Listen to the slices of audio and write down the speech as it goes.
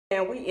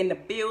And we in the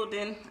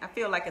building. I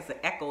feel like it's an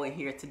echo in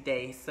here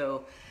today.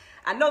 So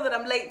I know that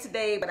I'm late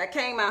today, but I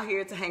came out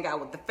here to hang out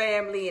with the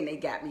family and they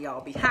got me all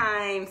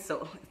behind.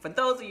 So for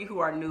those of you who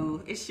are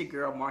new, it's your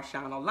girl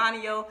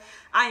MarshaunOlaniyan.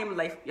 I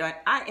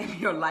am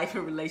your life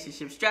and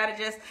relationship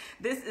strategist.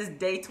 This is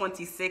day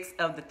 26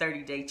 of the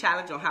 30-day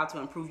challenge on how to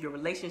improve your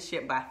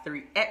relationship by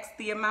 3x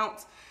the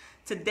amount.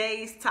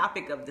 Today's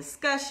topic of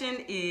discussion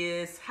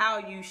is how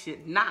you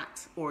should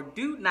not or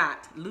do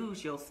not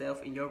lose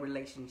yourself in your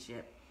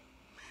relationship.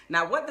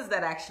 Now, what does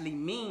that actually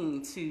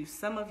mean to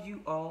some of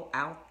you all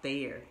out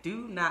there?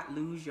 Do not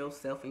lose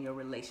yourself in your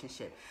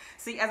relationship.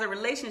 See, as a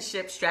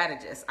relationship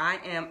strategist, I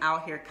am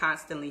out here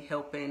constantly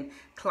helping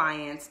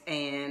clients,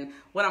 and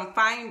what I'm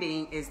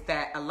finding is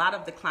that a lot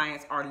of the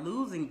clients are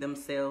losing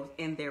themselves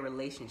in their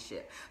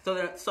relationship.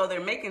 So they're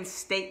making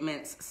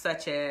statements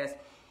such as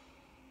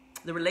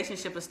the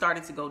relationship is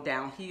starting to go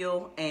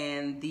downhill,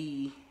 and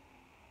the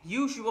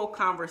usual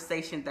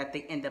conversation that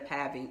they end up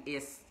having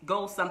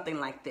goes something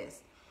like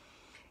this.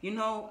 You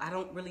know, I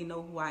don't really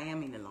know who I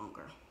am any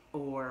longer.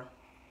 Or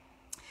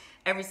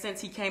ever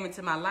since he came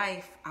into my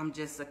life, I'm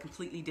just a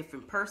completely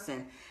different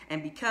person.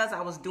 And because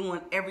I was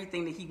doing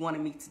everything that he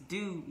wanted me to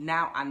do,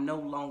 now I no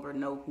longer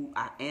know who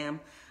I am.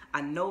 I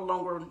no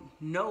longer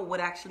know what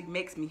actually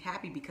makes me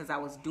happy because I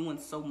was doing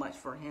so much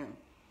for him.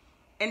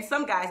 And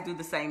some guys do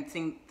the same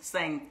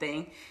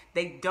thing.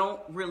 They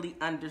don't really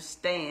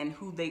understand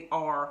who they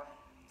are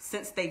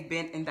since they've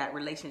been in that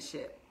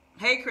relationship.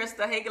 Hey,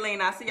 Krista. Hey,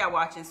 Galena. I see y'all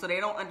watching. So they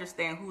don't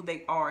understand who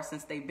they are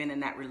since they've been in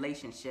that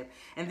relationship.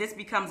 And this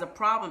becomes a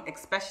problem,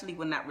 especially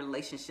when that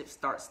relationship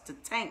starts to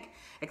tank,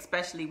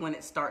 especially when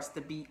it starts to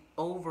be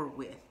over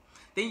with.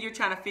 Then you're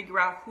trying to figure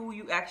out who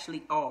you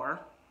actually are,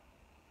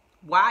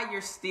 why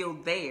you're still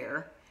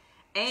there,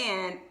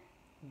 and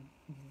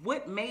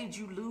what made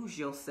you lose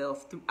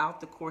yourself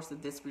throughout the course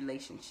of this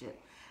relationship.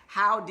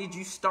 How did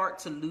you start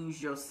to lose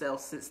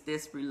yourself since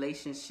this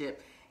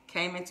relationship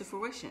came into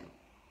fruition?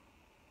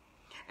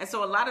 And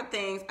so a lot of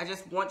things, I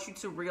just want you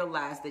to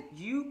realize that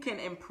you can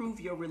improve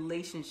your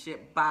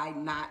relationship by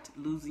not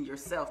losing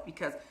yourself.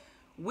 Because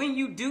when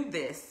you do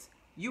this,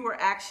 you are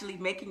actually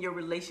making your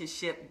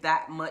relationship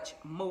that much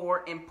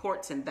more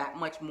important, that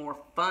much more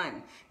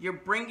fun. You're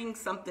bringing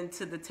something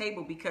to the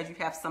table because you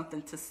have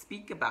something to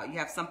speak about. You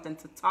have something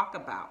to talk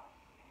about.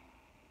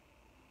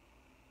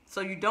 So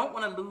you don't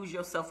want to lose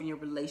yourself in your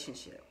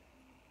relationship.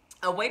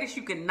 A way that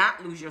you can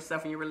not lose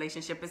yourself in your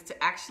relationship is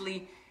to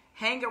actually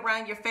hang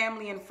around your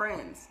family and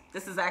friends.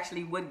 This is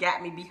actually what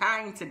got me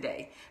behind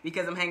today,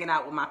 because I'm hanging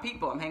out with my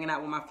people. I'm hanging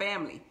out with my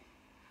family.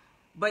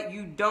 But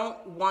you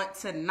don't want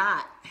to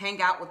not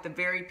hang out with the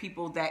very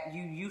people that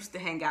you used to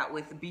hang out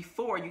with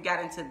before you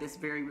got into this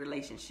very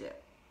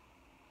relationship.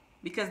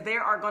 Because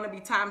there are going to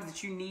be times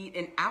that you need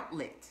an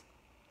outlet.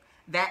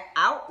 That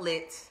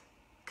outlet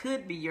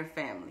could be your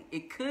family.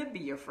 It could be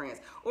your friends.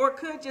 Or it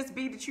could just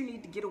be that you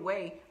need to get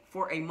away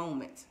for a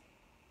moment.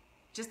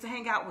 Just to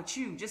hang out with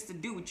you, just to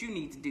do what you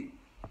need to do.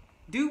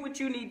 Do what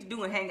you need to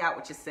do and hang out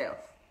with yourself.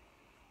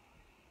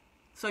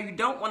 So you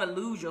don't want to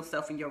lose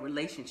yourself in your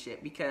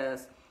relationship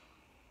because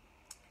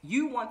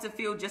you want to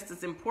feel just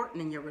as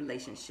important in your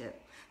relationship.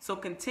 So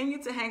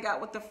continue to hang out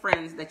with the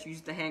friends that you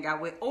used to hang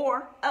out with,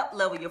 or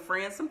up-level your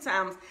friends.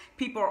 Sometimes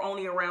people are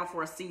only around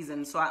for a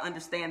season, so I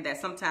understand that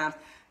sometimes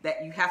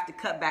that you have to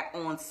cut back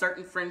on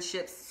certain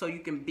friendships so you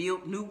can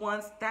build new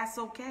ones. That's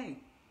okay.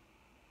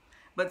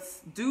 But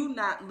do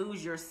not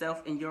lose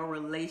yourself in your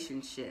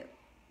relationship.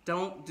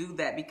 Don't do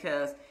that,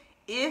 because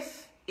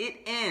if it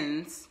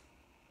ends,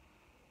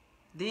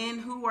 then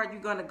who are you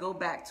going to go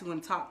back to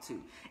and talk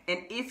to?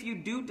 And if you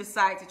do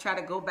decide to try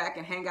to go back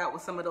and hang out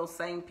with some of those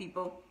same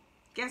people,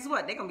 guess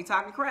what? They're going to be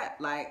talking crap.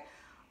 Like,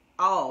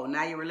 oh,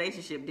 now your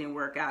relationship didn't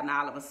work out.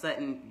 Now all of a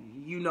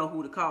sudden you know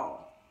who to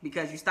call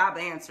because you stopped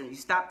answering, you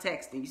stopped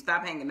texting, you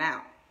stopped hanging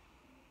out.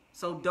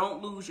 So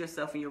don't lose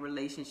yourself in your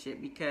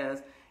relationship,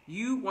 because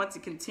you want to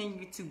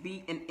continue to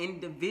be an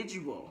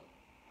individual.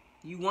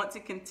 You want to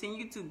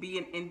continue to be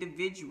an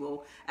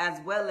individual as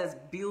well as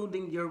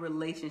building your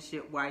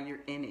relationship while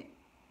you're in it.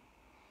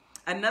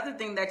 Another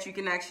thing that you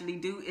can actually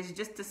do is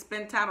just to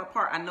spend time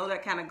apart. I know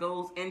that kind of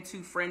goes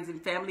into friends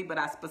and family, but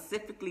I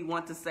specifically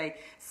want to say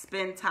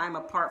spend time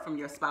apart from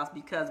your spouse,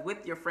 because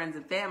with your friends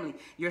and family,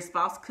 your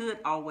spouse could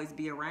always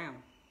be around.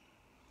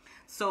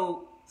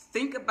 So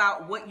think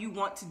about what you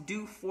want to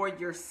do for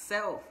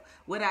yourself.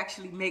 What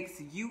actually makes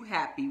you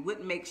happy?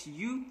 What makes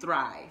you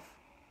thrive?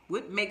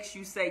 What makes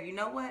you say, you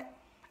know what?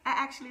 I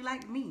actually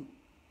like me.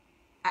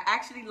 I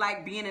actually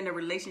like being in a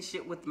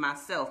relationship with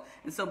myself.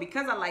 And so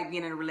because I like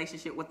being in a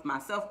relationship with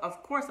myself,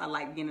 of course I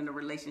like being in a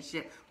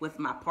relationship with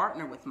my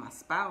partner, with my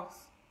spouse.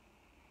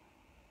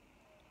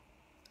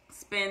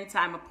 Spend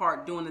time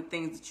apart doing the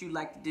things that you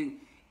like to do.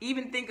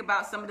 Even think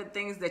about some of the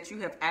things that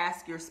you have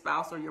asked your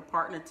spouse or your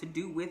partner to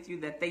do with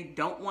you that they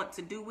don't want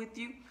to do with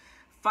you.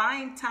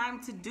 find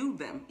time to do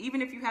them,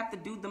 even if you have to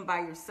do them by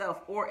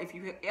yourself, or if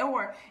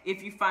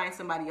you find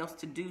somebody else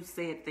to do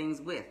said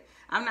things with.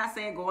 I'm not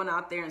saying going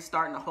out there and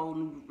starting a whole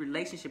new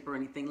relationship or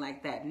anything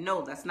like that.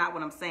 No, that's not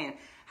what I'm saying.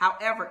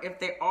 However, if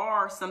there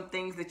are some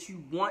things that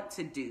you want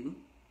to do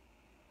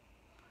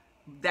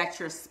that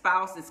your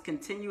spouse is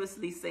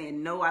continuously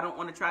saying, no, I don't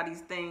want to try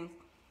these things,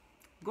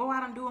 go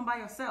out and do them by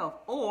yourself,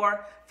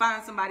 or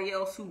find somebody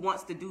else who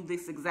wants to do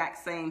this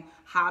exact same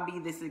hobby,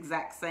 this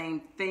exact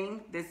same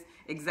thing, this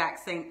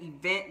exact same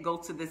event, go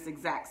to this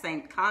exact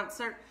same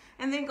concert,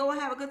 and then go and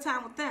have a good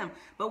time with them.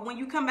 But when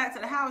you come back to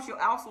the house, you'll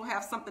also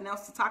have something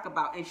else to talk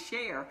about and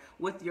share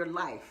with your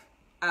life.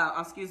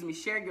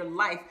 Share your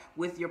life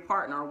with your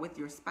partner or with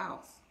your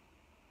spouse.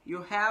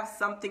 You'll have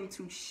something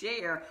to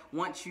share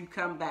once you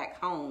come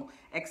back home,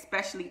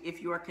 especially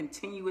if you are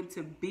continuing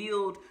to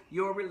build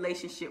your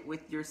relationship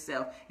with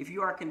yourself, if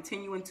you are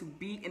continuing to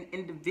be an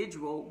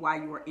individual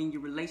while you are in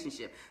your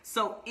relationship.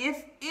 So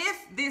if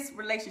this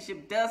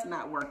relationship does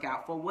not work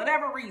out for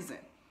whatever reason,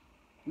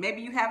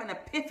 maybe you have an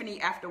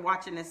epiphany after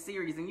watching this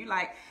series and you're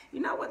like,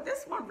 you know what,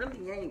 this one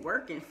really ain't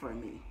working for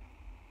me.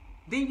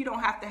 Then you don't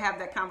have to have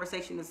that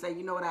conversation to say,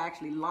 you know what, I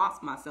actually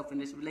lost myself in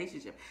this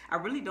relationship. I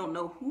really don't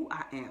know who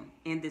I am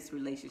in this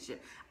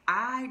relationship.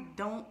 I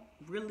don't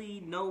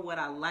really know what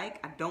I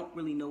like. I don't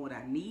really know what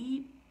I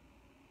need.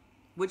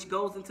 Which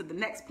goes into the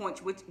next point,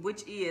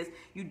 which is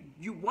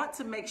you want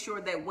to make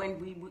sure that when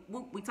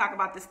we talk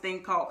about this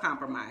thing called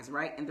compromise,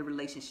 right, in the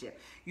relationship,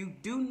 you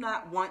do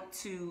not want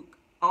to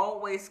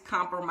always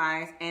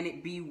compromise and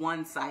it be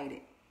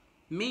one-sided.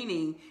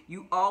 Meaning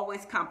you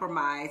always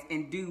compromise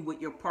and do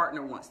what your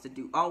partner wants to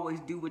do. Always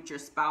do what your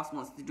spouse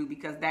wants to do,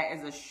 because that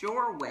is a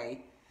sure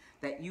way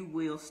that you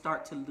will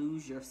start to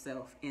lose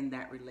yourself in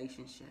that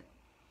relationship.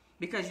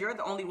 Because you're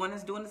the only one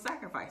that's doing the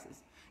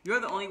sacrifices. You're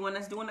the only one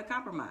that's doing the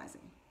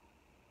compromising.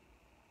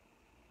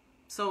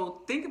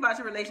 So think about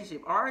your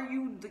relationship. Are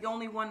you the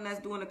only one that's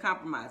doing the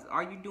compromises?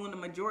 Are you doing the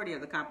majority of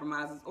the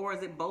compromises, or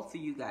is it both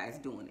of you guys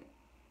doing it?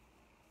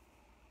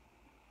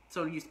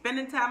 So you're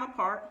spending time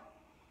apart.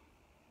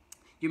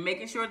 You're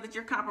making sure that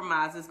your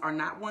compromises are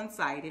not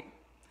one-sided.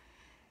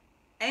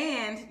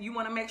 And you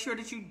want to make sure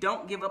that you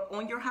don't give up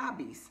on your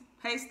hobbies.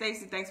 Hey,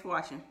 Stacy, thanks for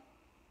watching.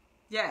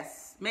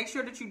 Yes, make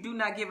sure that you do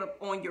not give up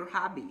on your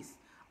hobbies,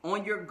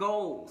 on your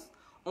goals,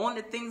 on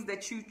the things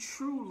that you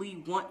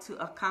truly want to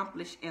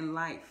accomplish in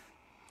life,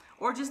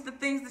 or just the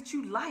things that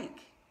you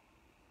like.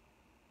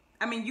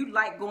 I mean, you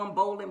like going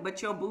bowling,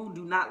 but your boo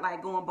do not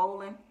like going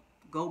bowling.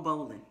 Go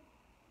bowling.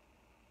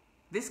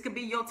 This could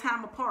be your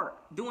time apart,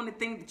 doing the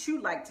thing that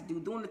you like to do,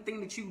 doing the thing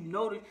that you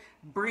know that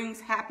brings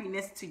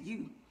happiness to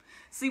you.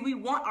 See, we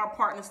want our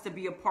partners to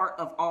be a part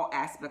of all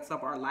aspects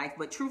of our life,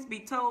 but truth be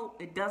told,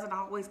 it doesn't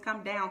always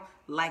come down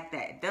like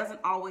that. It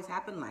doesn't always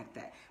happen like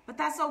that, but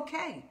that's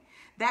okay.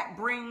 That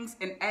brings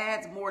and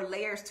adds more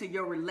layers to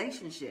your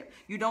relationship.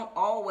 You don't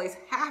always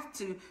have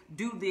to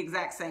do the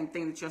exact same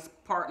thing that your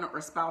partner or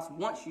spouse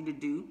wants you to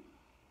do.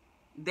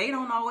 They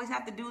don't always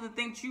have to do the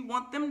things you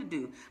want them to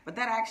do, but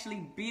that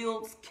actually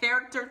builds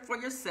character for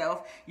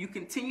yourself. You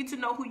continue to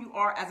know who you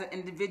are as an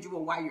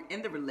individual while you're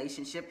in the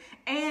relationship,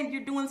 and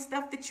you're doing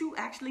stuff that you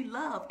actually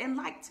love and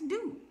like to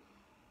do.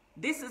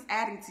 This is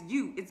adding to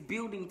you. It's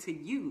building to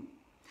you.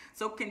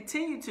 So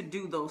continue to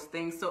do those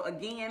things. So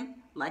again,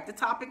 like the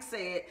topic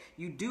said,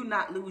 you do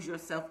not lose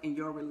yourself in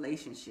your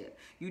relationship.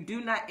 You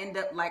do not end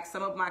up like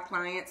some of my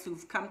clients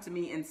who've come to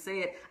me and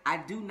said, I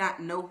do not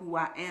know who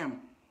I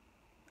am.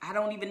 I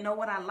don't even know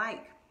what I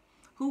like.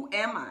 Who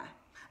am I?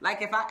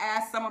 Like if I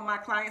ask some of my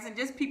clients and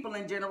just people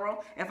in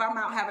general, if I'm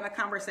out having a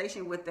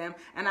conversation with them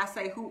and I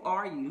say, who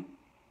are you?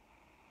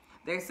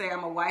 They say,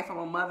 I'm a wife, I'm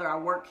a mother, I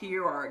work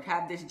here, or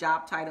have this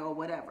job title or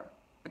whatever.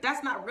 But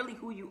that's not really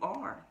who you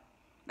are.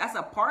 That's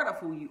a part of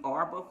who you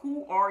are, but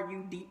who are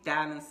you deep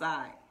down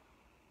inside?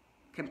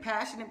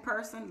 Compassionate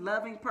person,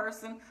 loving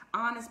person,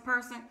 honest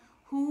person.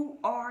 Who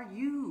are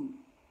you?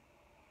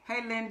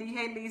 Hey, Lindy.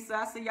 Hey, Lisa.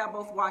 I see y'all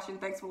both watching.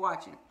 Thanks for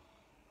watching.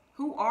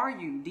 Who are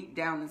you deep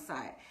down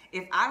inside?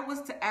 If I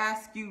was to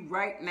ask you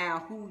right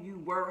now who you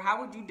were,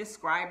 how would you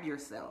describe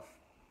yourself?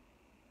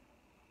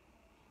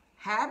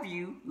 Have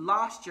you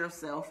lost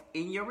yourself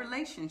in your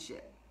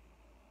relationship?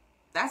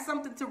 That's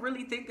something to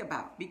really think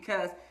about,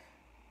 because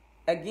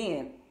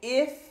again,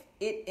 if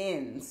it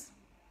ends,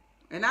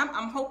 and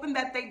I'm hoping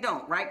that they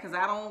don't, right? Because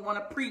I don't want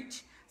to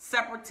preach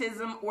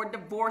separatism or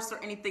divorce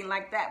or anything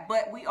like that,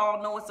 but we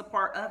all know it's a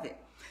part of it.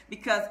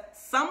 Because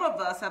some of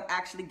us have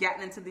actually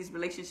gotten into these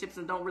relationships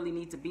and don't really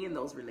need to be in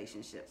those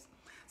relationships.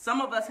 Some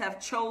of us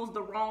have chose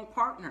the wrong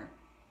partner.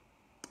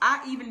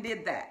 I even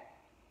did that.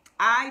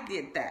 I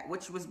did that,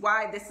 which was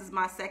why this is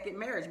my second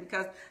marriage,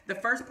 because the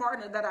first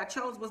partner that I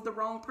chose was the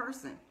wrong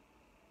person.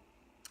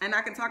 And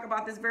I can talk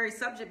about this very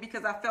subject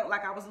because I felt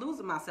like I was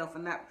losing myself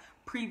in that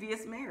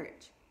previous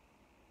marriage.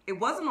 It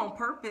wasn't on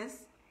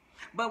purpose,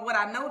 but what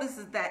I noticed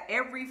is that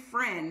every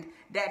friend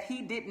that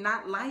he did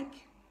not like,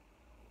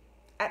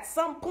 at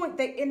some point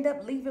they end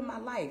up leaving my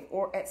life,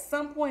 or at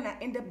some point I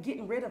end up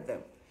getting rid of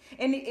them.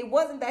 And it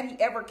wasn't that he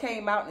ever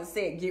came out and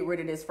said, get rid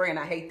of this friend,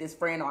 I hate this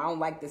friend, or I don't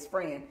like this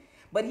friend.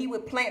 But he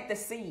would plant the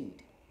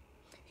seed.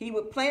 He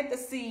would plant the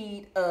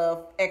seed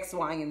of X,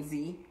 Y, and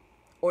Z,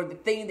 or the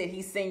thing that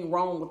he's seeing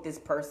wrong with this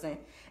person.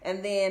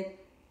 And then,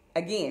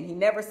 again, he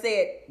never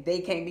said they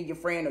can't be your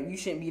friend or you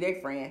shouldn't be their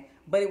friend.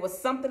 But it was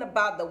something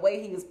about the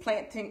way he was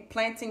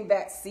planting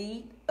that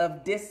seed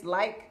of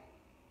dislike.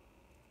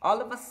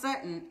 All of a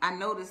sudden, I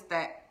noticed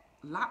that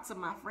lots of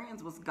my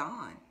friends was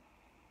gone.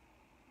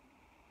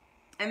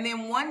 And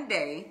then one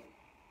day,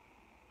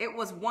 it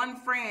was one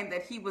friend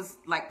that he was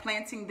like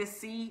planting this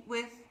seed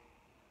with.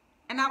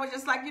 And I was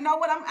just like, you know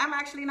what? I'm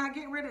actually not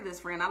getting rid of this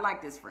friend. I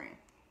like this friend.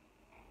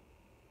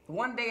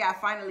 One day I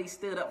finally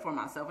stood up for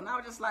myself, and I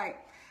was just like,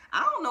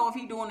 I don't know if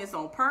he's doing this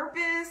on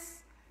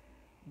purpose,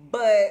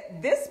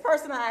 but this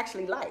person I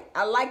actually like.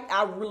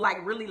 I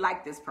really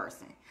like this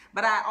person.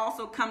 But I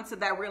also come to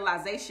that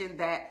realization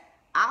that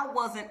I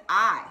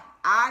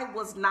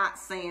was not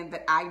saying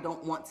that I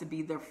don't want to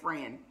be their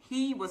friend.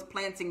 He was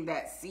planting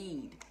that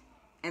seed.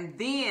 And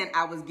then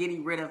I was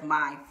getting rid of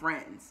my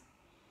friends.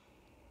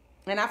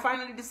 And I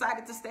finally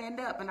decided to stand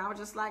up. And I was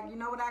just like, you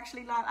know what,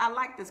 actually, I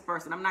like this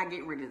person. I'm not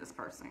getting rid of this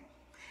person.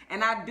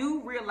 And I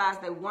do realize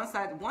that once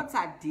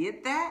I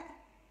did that,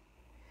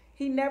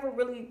 he never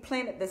really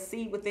planted the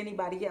seed with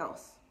anybody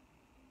else.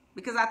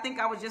 Because I think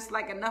I was just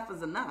like, enough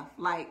is enough.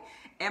 Like,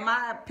 am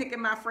I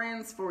picking my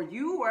friends for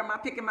you, or am I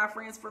picking my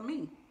friends for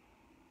me?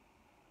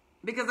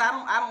 Because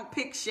I don't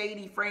pick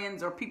shady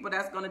friends or people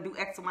that's going to do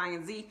X, Y,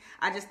 and Z.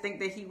 I just think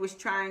that he was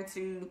trying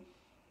to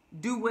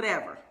do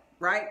whatever,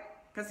 right?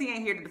 Because he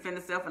ain't here to defend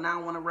himself, and I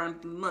don't want to run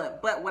through mud.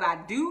 But what I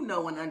do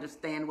know and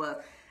understand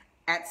was,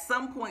 at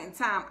some point in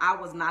time, I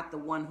was not the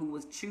one who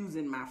was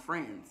choosing my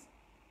friends,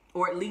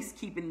 or at least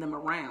keeping them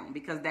around,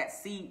 because that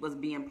seed was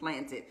being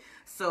planted.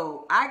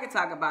 So I could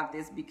talk about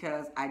this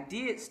because I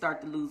did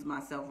start to lose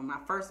myself in my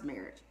first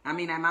marriage. I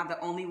mean, am I the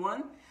only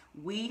one?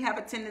 We have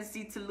a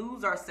tendency to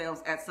lose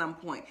ourselves at some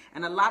point.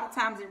 And a lot of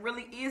times it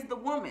really is the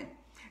woman.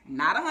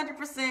 Not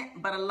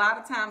 100%, but a lot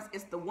of times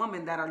it's the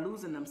women that are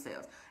losing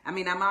themselves. I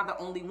mean, am I the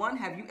only one?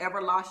 Have you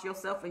ever lost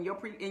yourself in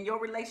your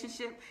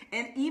relationship?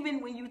 And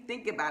even when you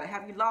think about it,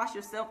 have you lost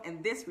yourself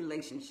in this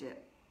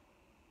relationship?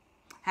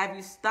 Have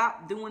you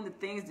stopped doing the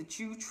things that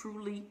you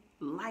truly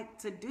like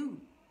to do?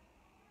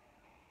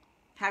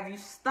 Have you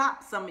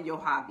stopped some of your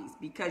hobbies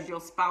because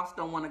your spouse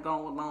don't want to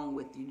go along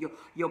with you?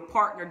 Your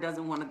partner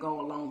doesn't want to go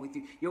along with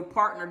you. Your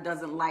partner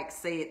doesn't like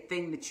said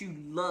thing that you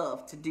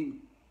love to do.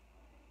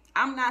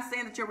 I'm not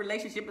saying that your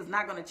relationship is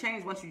not going to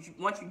change once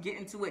you get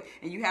into it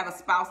and you have a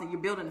spouse and you're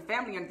building a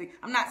family and everything.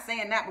 I'm not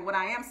saying that, but what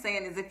I am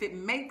saying is, if it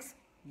makes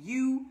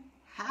you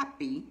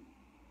happy,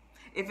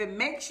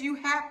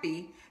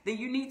 then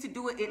you need to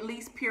do it at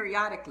least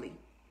periodically.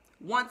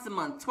 Once a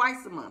month,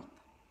 twice a month.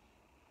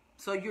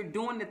 So you're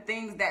doing the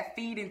things that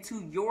feed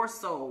into your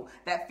soul,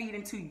 that feed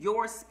into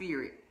your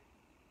spirit.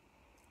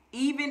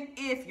 Even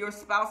if your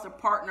spouse or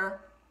partner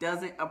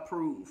doesn't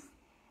approve.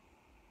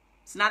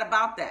 It's not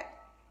about that.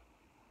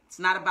 It's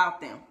not about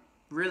them,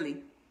 really.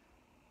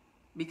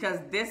 Because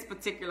this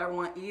particular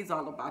one is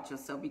all about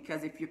yourself.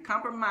 Because if you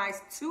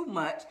compromise too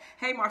much,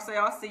 hey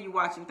Marcel, I see you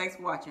watching. Thanks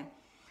for watching.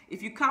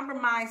 If you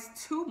compromise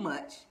too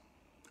much,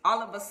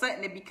 all of a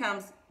sudden it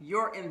becomes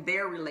you're in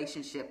their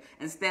relationship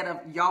instead of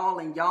y'all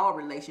in y'all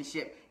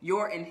relationship.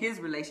 You're in his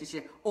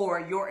relationship, or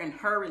you're in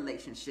her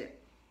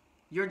relationship.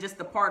 You're just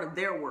a part of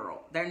their world.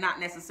 They're not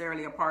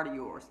necessarily a part of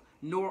yours,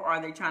 nor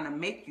are they trying to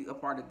make you a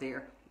part of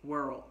their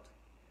world.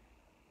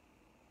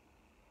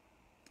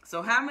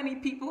 So how many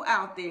people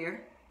out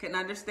there can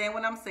understand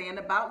what I'm saying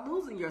about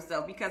losing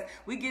yourself? Because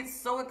we get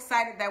so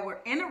excited that we're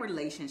in a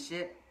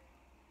relationship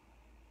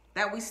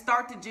that we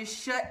start to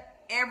just shut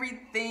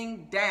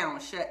everything down,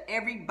 shut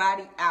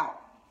everybody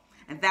out.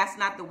 And that's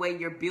not the way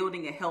you're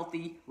building a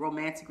healthy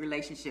romantic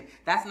relationship.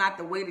 That's not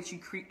the way that you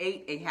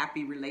create a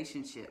happy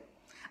relationship.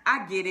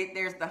 I get it.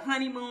 There's the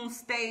honeymoon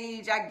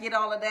stage. I get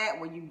all of that,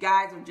 where you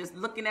guys are just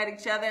looking at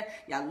each other.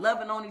 Y'all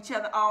loving on each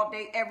other all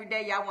day, every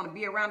day. Y'all want to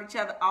be around each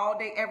other all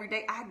day, every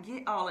day. I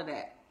get all of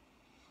that.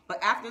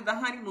 But after the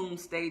honeymoon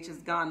stage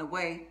has gone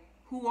away,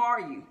 who are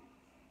you?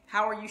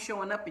 How are you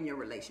showing up in your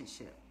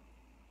relationship?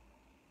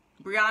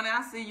 Brianna,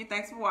 I see you.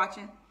 Thanks for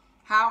watching.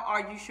 How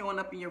are you showing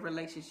up in your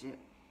relationship?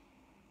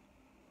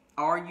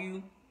 Are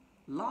you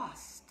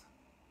lost?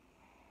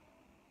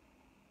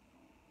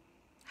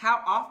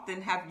 How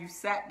often have you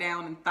sat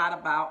down and thought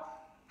about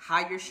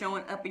how you're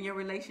showing up in your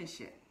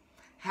relationship?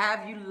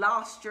 Have you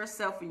lost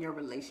yourself in your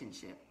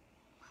relationship?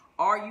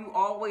 Are you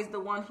always the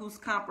one who's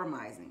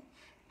compromising?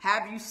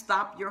 Have you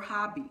stopped your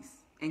hobbies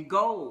and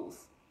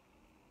goals?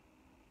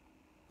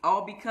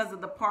 All because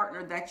of the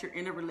partner that you're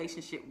in a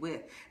relationship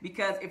with.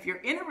 Because if you're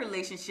in a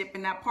relationship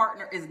and that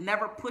partner is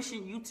never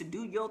pushing you to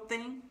do your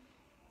thing,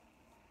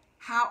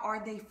 how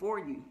are they for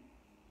you?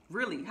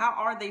 Really, how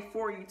are they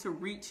for you to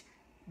reach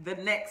the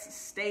next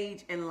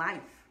stage in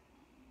life?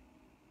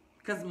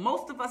 Because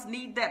most of us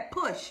need that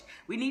push.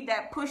 We need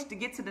that push to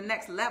get to the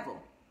next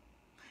level.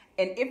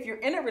 And if you're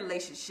in a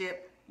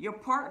relationship, your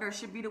partner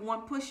should be the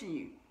one pushing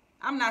you.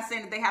 I'm not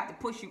saying that they have to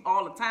push you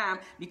all the time,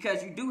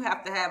 because you do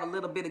have to have a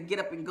little bit of get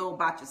up and go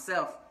about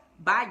yourself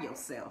by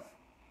yourself.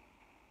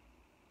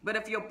 But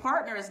if your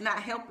partner is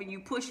not helping you,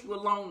 push you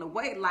along the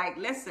way, like,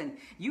 listen,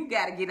 you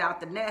got to get out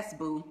the nest,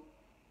 boo.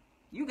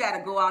 You got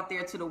to go out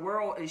there to the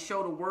world and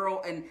show the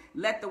world and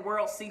let the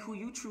world see who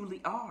you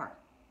truly are.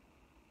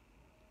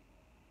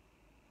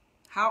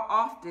 How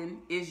often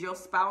is your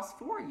spouse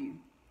for you?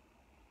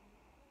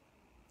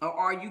 Or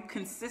are you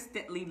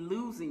consistently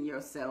losing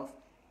yourself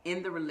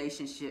in the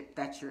relationship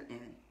that you're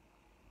in?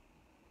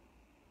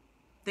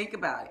 Think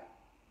about it.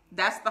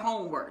 That's the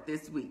homework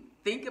this week.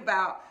 Think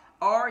about,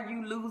 are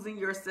you losing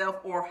yourself,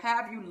 or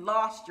have you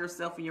lost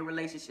yourself in your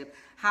relationship?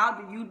 How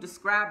do you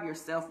describe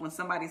yourself when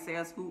somebody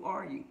says, who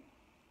are you?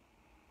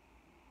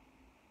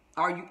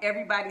 Are you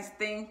everybody's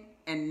thing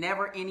and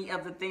never any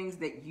of the things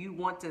that you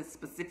want to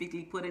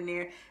specifically put in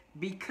there,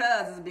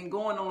 because it's been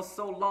going on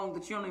so long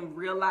that you don't even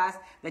realize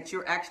that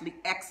you're actually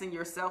Xing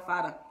yourself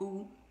out of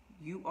who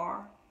you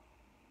are?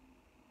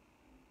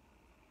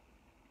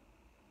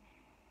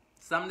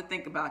 Something to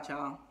think about,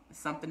 y'all.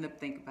 Something to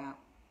think about.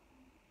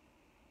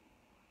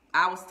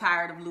 I was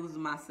tired of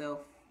losing myself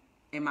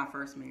in my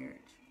first marriage.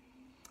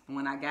 And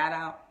when I got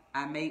out,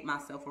 I made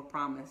myself a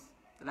promise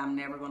that I'm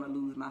never going to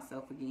lose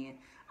myself again.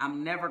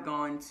 I'm never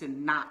going to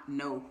not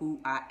know who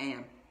I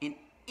am in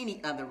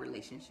any other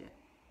relationship.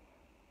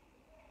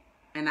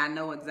 And I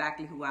know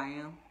exactly who I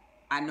am.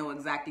 I know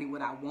exactly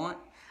what I want.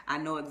 I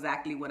know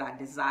exactly what I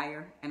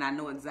desire. And I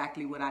know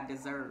exactly what I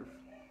deserve.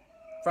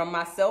 From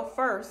myself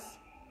first,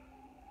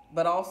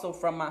 but also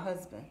from my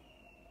husband.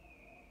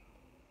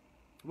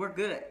 We're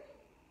good.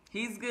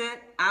 He's good.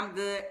 I'm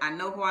good. I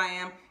know who I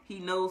am. He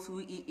knows who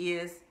he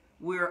is.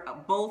 We're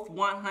both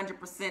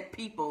 100%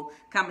 people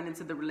coming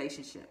into the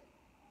relationship.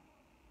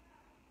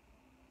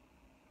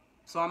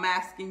 So I'm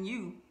asking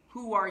you,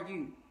 who are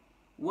you?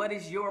 What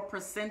is your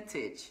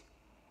percentage?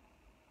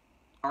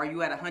 Are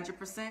you at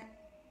 100%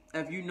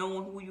 of you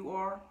knowing who you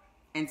are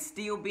and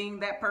still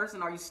being that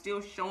person? Are you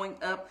still showing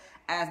up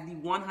as the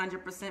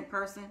 100%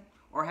 person,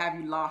 or have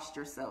you lost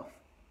yourself?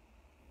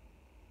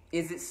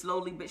 Is it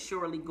slowly but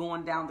surely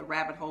going down the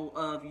rabbit hole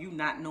of you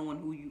not knowing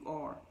who you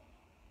are?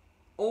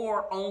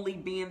 Or only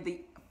being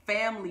the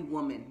family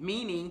woman,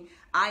 meaning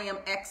I am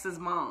X's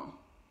mom.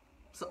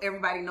 So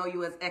everybody know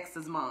you as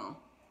X's mom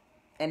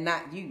and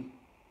not you.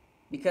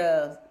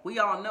 Because we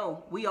all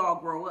know, we all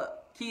grow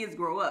up. Kids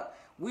grow up.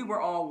 We were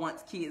all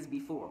once kids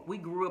before. We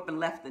grew up and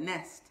left the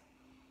nest.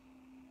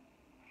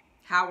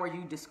 How are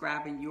you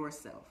describing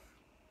yourself?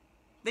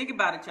 Think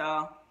about it,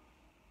 y'all.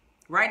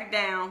 Write it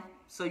down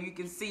so you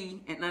can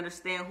see and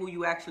understand who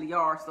you actually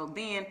are. So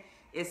then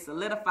it's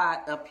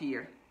solidified up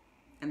here.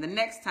 And the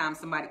next time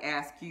somebody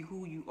asks you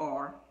who you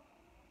are,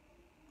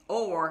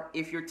 or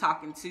if you're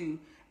talking to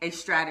a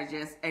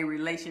strategist, a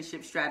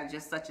relationship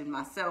strategist such as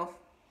myself,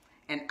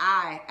 and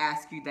I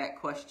ask you that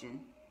question,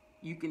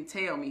 you can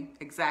tell me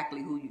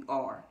exactly who you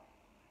are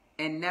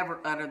and never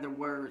utter the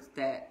words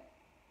that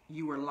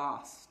you were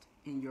lost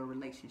in your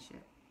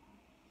relationship.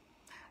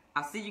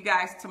 I'll see you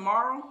guys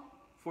tomorrow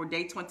for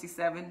day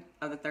 27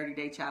 of the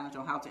 30-day challenge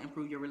on how to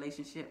improve your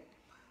relationship.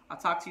 I'll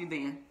talk to you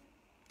then.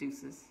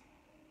 Deuces.